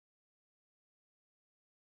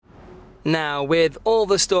Now, with all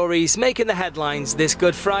the stories making the headlines this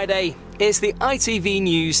Good Friday, it's the ITV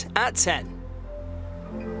News at 10.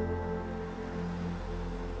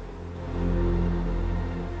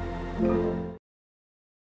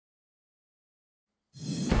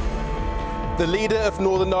 The leader of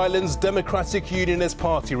Northern Ireland's Democratic Unionist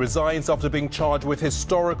Party resigns after being charged with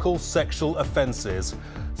historical sexual offences.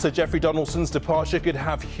 Sir Geoffrey Donaldson's departure could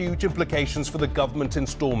have huge implications for the government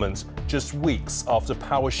instalment, just weeks after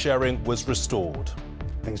power sharing was restored.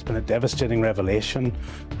 I think it's been a devastating revelation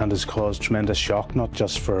and has caused tremendous shock, not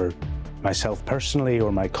just for myself personally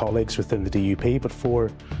or my colleagues within the DUP, but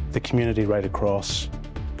for the community right across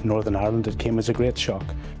Northern Ireland. It came as a great shock.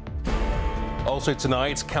 Also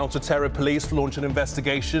tonight, counter-terror police launch an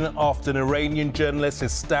investigation after an Iranian journalist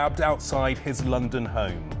is stabbed outside his London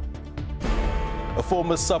home. A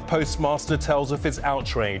former sub-postmaster tells of his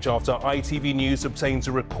outrage after ITV News obtains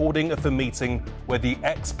a recording of a meeting where the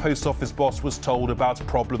ex-post office boss was told about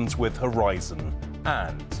problems with Horizon.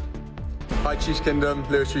 And Hi Chiefs Kingdom,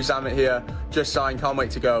 Lewis Rees-Zammit here. Just signed, can't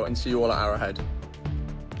wait to go and see you all at Arrowhead.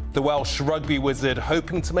 The Welsh rugby wizard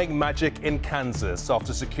hoping to make magic in Kansas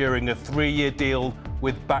after securing a 3-year deal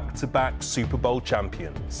with back-to-back Super Bowl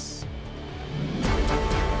champions.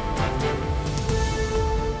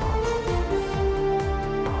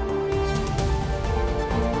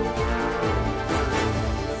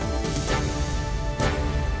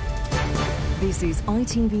 This is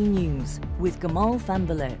ITV News with Gamal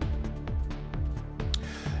Fahnbulleh.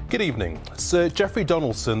 Good evening. Sir Geoffrey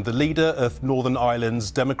Donaldson, the leader of Northern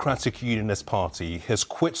Ireland's Democratic Unionist Party, has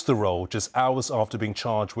quit the role just hours after being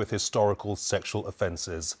charged with historical sexual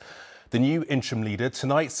offences. The new interim leader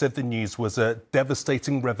tonight said the news was a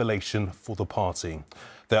devastating revelation for the party.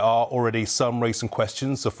 There are already some raising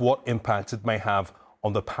questions of what impact it may have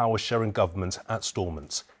on the power-sharing government at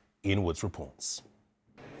Stormont. Ian Woods reports.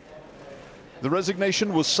 The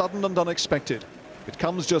resignation was sudden and unexpected. It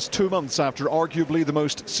comes just 2 months after arguably the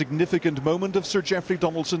most significant moment of Sir Geoffrey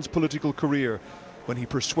Donaldson's political career, when he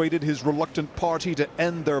persuaded his reluctant party to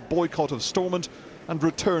end their boycott of Stormont and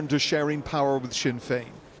return to sharing power with Sinn Féin.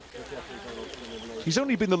 He's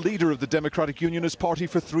only been the leader of the Democratic Unionist Party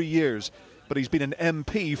for 3 years, but he's been an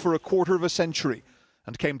MP for a quarter of a century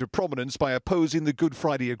and came to prominence by opposing the Good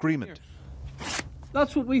Friday Agreement.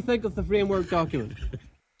 That's what we think of the framework document.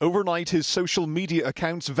 Overnight, his social media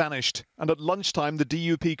accounts vanished, and at lunchtime the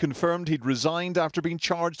DUP confirmed he'd resigned after being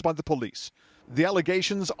charged by the police. The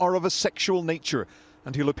allegations are of a sexual nature,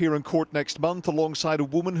 and he'll appear in court next month alongside a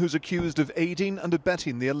woman who's accused of aiding and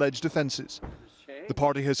abetting the alleged offences. The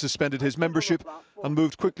party has suspended his membership and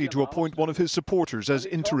moved quickly to appoint one of his supporters as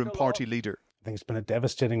interim party leader. I think it's been a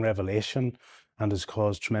devastating revelation and has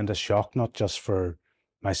caused tremendous shock, not just for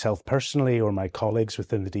myself personally or my colleagues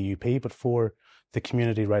within the DUP, but for the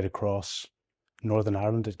community right across Northern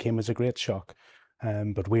Ireland. It came as a great shock.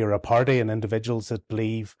 But we are a party and individuals that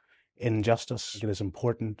believe in justice. It is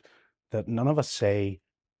important that none of us say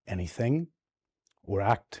anything or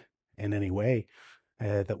act in any way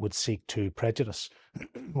that would seek to prejudice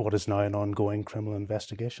what is now an ongoing criminal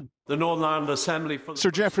investigation. The Northern Ireland Assembly...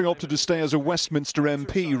 Sir Geoffrey opted to stay as a Westminster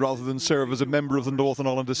MP rather than serve as a member of the Northern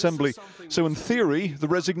Ireland Assembly. So in theory, the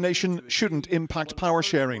resignation shouldn't impact power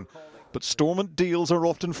sharing. But Stormont deals are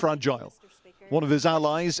often fragile. One of his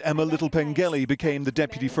allies, Emma Little-Pengelly, became the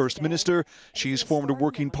Deputy First Minister. She's formed a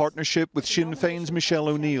working partnership with Sinn Féin's Michelle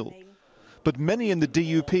O'Neill. But many in the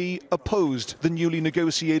DUP opposed the newly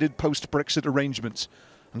negotiated post-Brexit arrangements,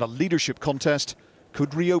 and a leadership contest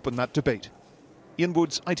could reopen that debate. Ian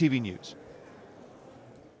Woods, ITV News.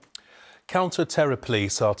 Counter-terror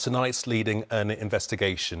police are tonight leading an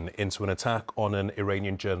investigation into an attack on an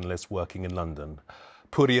Iranian journalist working in London.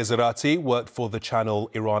 Puriya Zarati worked for the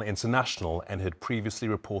channel Iran International and had previously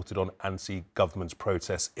reported on anti-government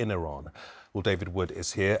protests in Iran. Well, David Wood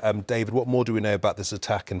is here. David, what more do we know about this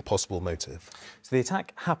attack and possible motive? So the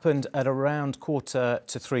attack happened at around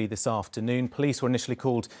 2:45 this afternoon. Police were initially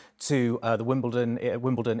called to the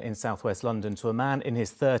Wimbledon in southwest London to a man in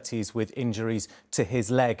his 30s with injuries to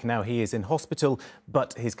his leg. Now, he is in hospital,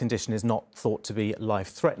 but his condition is not thought to be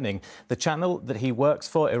life-threatening. The channel that he works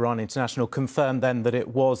for, Iran International, confirmed then that it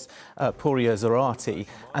was Puriya Zarati.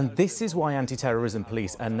 And this is why anti-terrorism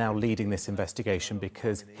police are now leading this investigation,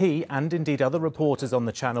 because he and indeed other reporters on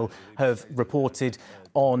the channel have reported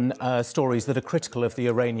on stories that are critical of the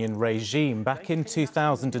Iranian regime. Back in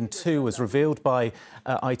 2002, as revealed by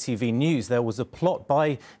ITV News, there was a plot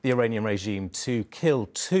by the Iranian regime to kill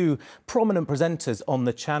 2 prominent presenters on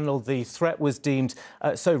the channel. The threat was deemed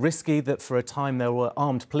so risky that for a time there were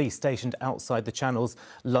armed police stationed outside the channel's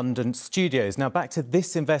London studios. Now, back to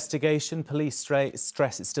this investigation, police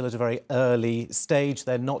stress it's still at a very early stage.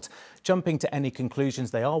 They're not jumping to any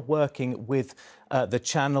conclusions. They are working with the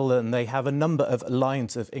channel and they have a number of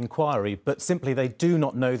lines of inquiry, but simply they do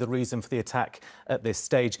not know the reason for the attack at this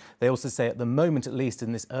stage. They also say at the moment, at least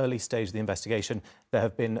in this early stage of the investigation, there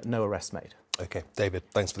have been no arrests made. OK, David,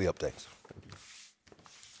 thanks for the update.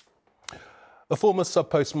 A former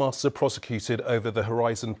sub-postmaster prosecuted over the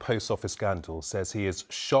Horizon Post Office scandal says he is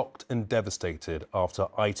shocked and devastated after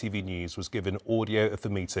ITV News was given audio of the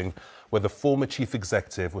meeting where the former chief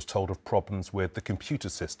executive was told of problems with the computer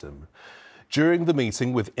system. During the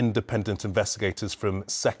meeting with independent investigators from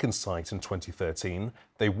Second Sight in 2013,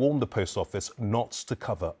 they warned the Post Office not to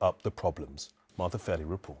cover up the problems. Martha Fairley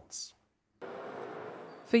reports.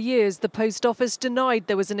 For years, the Post Office denied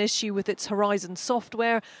there was an issue with its Horizon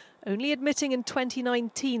software, only admitting in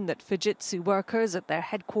 2019 that Fujitsu workers at their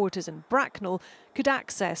headquarters in Bracknell could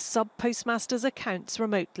access sub-postmasters' accounts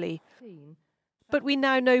remotely. But we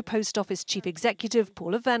now know Post Office Chief Executive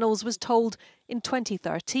Paula Venables was told in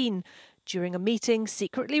 2013 during a meeting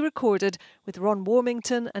secretly recorded with Ron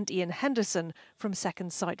Warmington and Ian Henderson from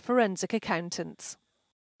Second Sight Forensic Accountants.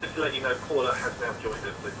 Just to let you know, Paula has now joined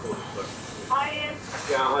us. The call is Hi, Ian.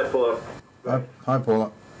 Yeah, hi, Paula. Hi,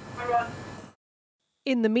 Paula. Hi, Ron.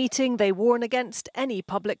 In the meeting, they warn against any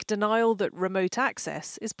public denial that remote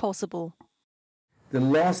access is possible. The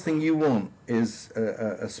last thing you want is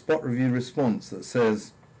a spot review response that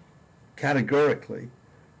says categorically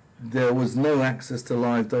there was no access to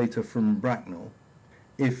live data from Bracknell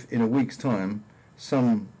if in a week's time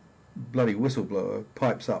some bloody whistleblower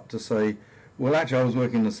pipes up to say, well, actually I was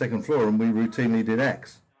working on the second floor and we routinely did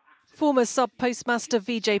X. Former sub-postmaster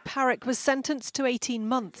Vijay Parekh was sentenced to 18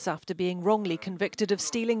 months after being wrongly convicted of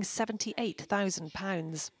stealing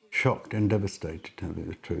 £78,000. Shocked and devastated, to tell you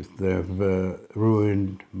the truth. They've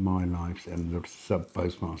ruined my life and the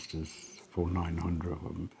sub-postmasters, for 900 of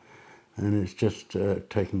them. And it's just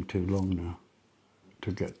taking too long now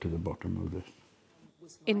to get to the bottom of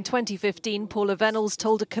this. In 2015, Paula Venables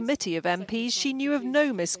told a committee of MPs she knew of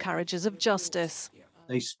no miscarriages of justice.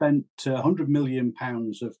 They spent £100 million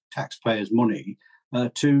of taxpayers' money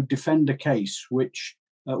to defend a case which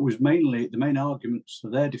was mainly, the main arguments for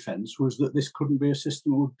their defence was that this couldn't be a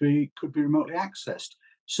system that could be remotely accessed.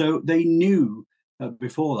 So they knew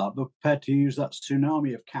before that, but prepared to use that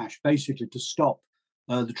tsunami of cash basically to stop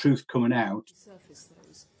the truth coming out.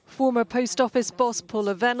 Former Post Office boss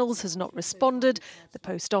Paula Venables has not responded. The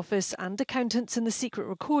Post Office and accountants in the secret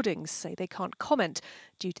recordings say they can't comment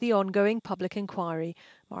due to the ongoing public inquiry.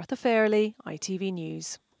 Martha Fairley, ITV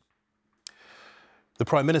News. The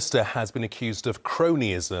Prime Minister has been accused of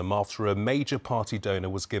cronyism after a major party donor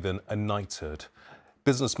was given a knighthood.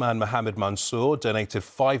 Businessman Mohammed Mansour donated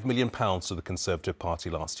 £5 million to the Conservative Party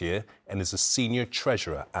last year and is a senior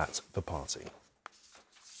treasurer at the party.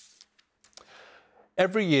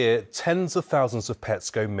 Every year, tens of thousands of pets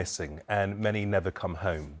go missing and many never come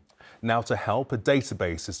home. Now to help, a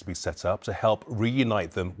database is to be set up to help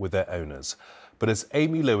reunite them with their owners. But as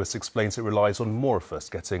Amy Lewis explains, it relies on more of us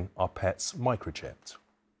getting our pets microchipped.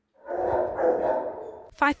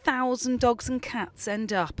 5,000 dogs and cats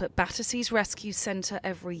end up at Battersea's rescue centre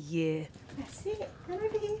every year.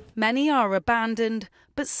 Many are abandoned,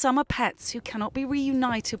 but some are pets who cannot be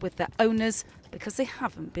reunited with their owners because they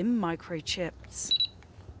haven't been microchipped.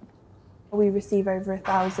 We receive over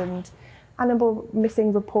 1,000 animal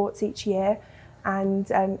missing reports each year, and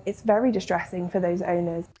it's very distressing for those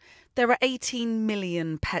owners. There are 18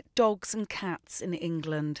 million pet dogs and cats in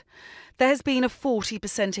England. There has been a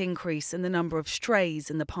 40% increase in the number of strays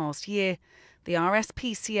in the past year. The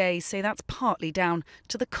RSPCA say that's partly down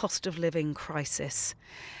to the cost of living crisis.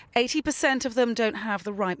 80% of them don't have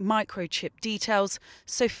the right microchip details,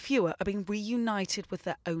 so fewer are being reunited with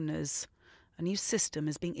their owners. A new system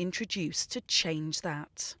is being introduced to change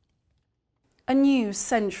that. A new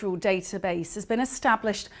central database has been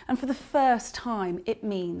established, and for the first time it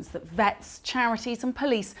means that vets, charities and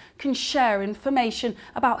police can share information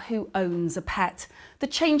about who owns a pet. The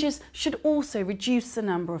changes should also reduce the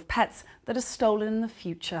number of pets that are stolen in the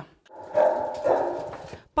future.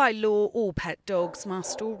 By law, all pet dogs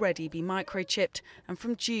must already be microchipped, and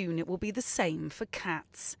from June it will be the same for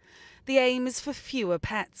cats. The aim is for fewer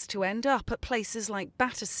pets to end up at places like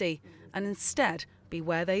Battersea and instead be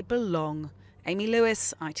where they belong. Amy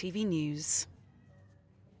Lewis, ITV News.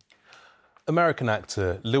 American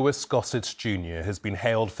actor Louis Gossett Jr. has been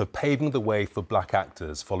hailed for paving the way for black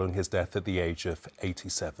actors following his death at the age of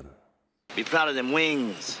 87. Be proud of them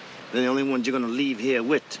wings. They're the only ones you're going to leave here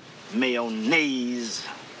with. Mayonnaise.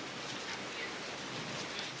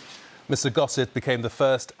 Mr. Gossett became the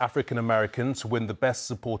first African-American to win the Best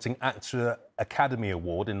Supporting Actor Academy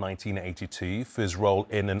Award in 1982 for his role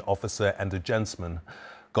in An Officer and a Gentleman.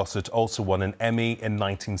 Gossett also won an Emmy in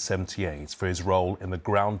 1978 for his role in the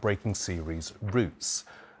groundbreaking series Roots.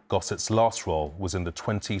 Gossett's last role was in the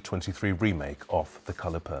 2023 remake of The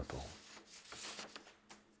Colour Purple.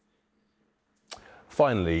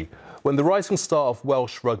 Finally, when the rising star of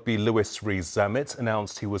Welsh rugby Lewis Rhys-Zammit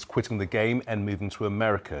announced he was quitting the game and moving to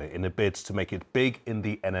America in a bid to make it big in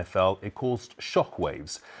the NFL, it caused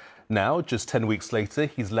shockwaves. Now, just 10 weeks later,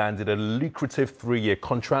 he's landed a lucrative 3-year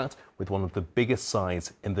contract with one of the biggest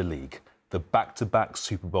sides in the league, the back-to-back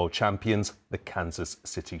Super Bowl champions, the Kansas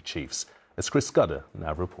City Chiefs. As Chris Scudder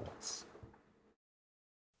now reports.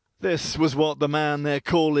 This was what the man they're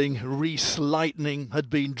calling Reese Lightning had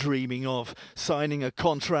been dreaming of, signing a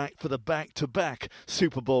contract for the back-to-back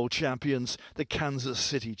Super Bowl champions, the Kansas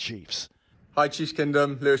City Chiefs. Hi Chiefs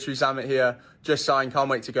Kingdom, Louis Rhys-Zammit here. Just signed, can't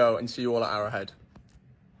wait to go and see you all at Arrowhead.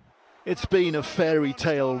 It's been a fairy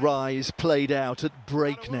tale rise played out at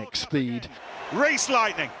breakneck speed. Reese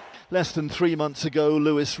Lightning! Less than 3 months ago,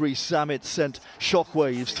 Louis Rhys-Zammit sent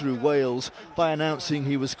shockwaves through Wales by announcing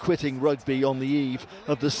he was quitting rugby on the eve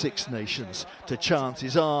of the Six Nations to chance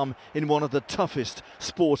his arm in one of the toughest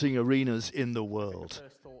sporting arenas in the world.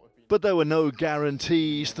 But there were no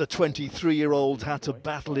guarantees. The 23-year-old had to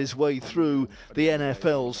battle his way through the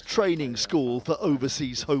NFL's training school for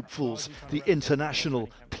overseas hopefuls, the International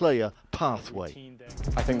Player Pathway.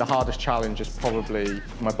 I think the hardest challenge is probably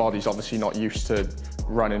my body's obviously not used to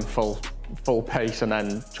running full pace and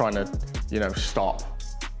then trying to, stop.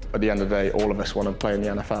 At the end of the day, all of us want to play in the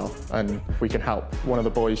NFL, and if we can help one of the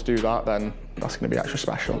boys do that, then that's going to be extra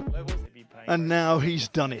special. And now he's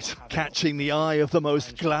done it, catching the eye of the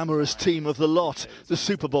most glamorous team of the lot, the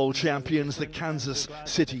Super Bowl champions, the Kansas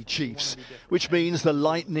City Chiefs, which means the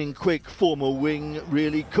lightning-quick former wing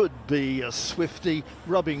really could be a Swiftie,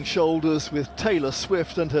 rubbing shoulders with Taylor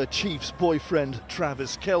Swift and her Chiefs boyfriend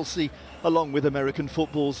Travis Kelce, along with American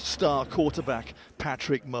football's star quarterback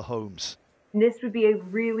Patrick Mahomes. This would be a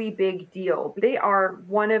really big deal. They are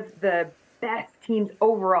one of the best teams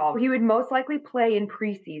overall. He would most likely play in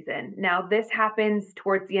preseason. Now, this happens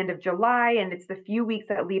towards the end of July, and it's the few weeks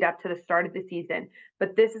that lead up to the start of the season.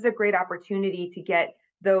 But this is a great opportunity to get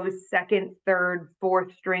those second, third,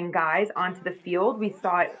 fourth string guys onto the field. We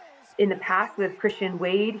saw it in the past with Christian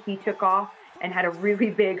Wade. He took off and had a really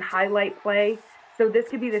big highlight play. So this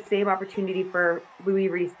could be the same opportunity for Louis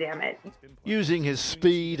Rhys-Zammit. Using his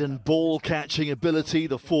speed and ball-catching ability,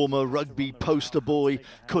 the former rugby poster boy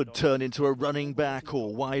could turn into a running back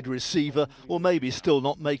or wide receiver, or maybe still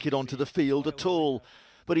not make it onto the field at all.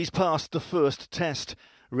 But he's passed the first test,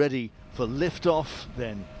 ready for liftoff,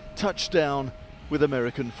 then touchdown with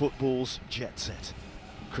American football's jet set.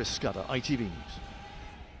 Chris Scudder, ITV News.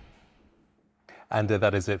 And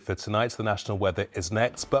that is it for tonight. The national weather is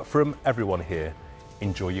next. But from everyone here,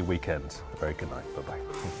 enjoy your weekend. A very good night. Bye-bye.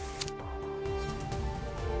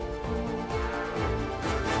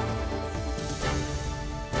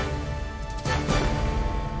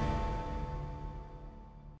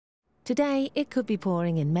 Today, it could be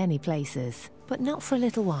pouring in many places, but not for a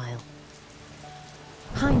little while.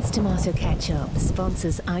 Heinz Tomato Ketchup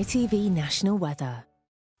sponsors ITV National Weather.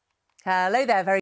 Hello there, very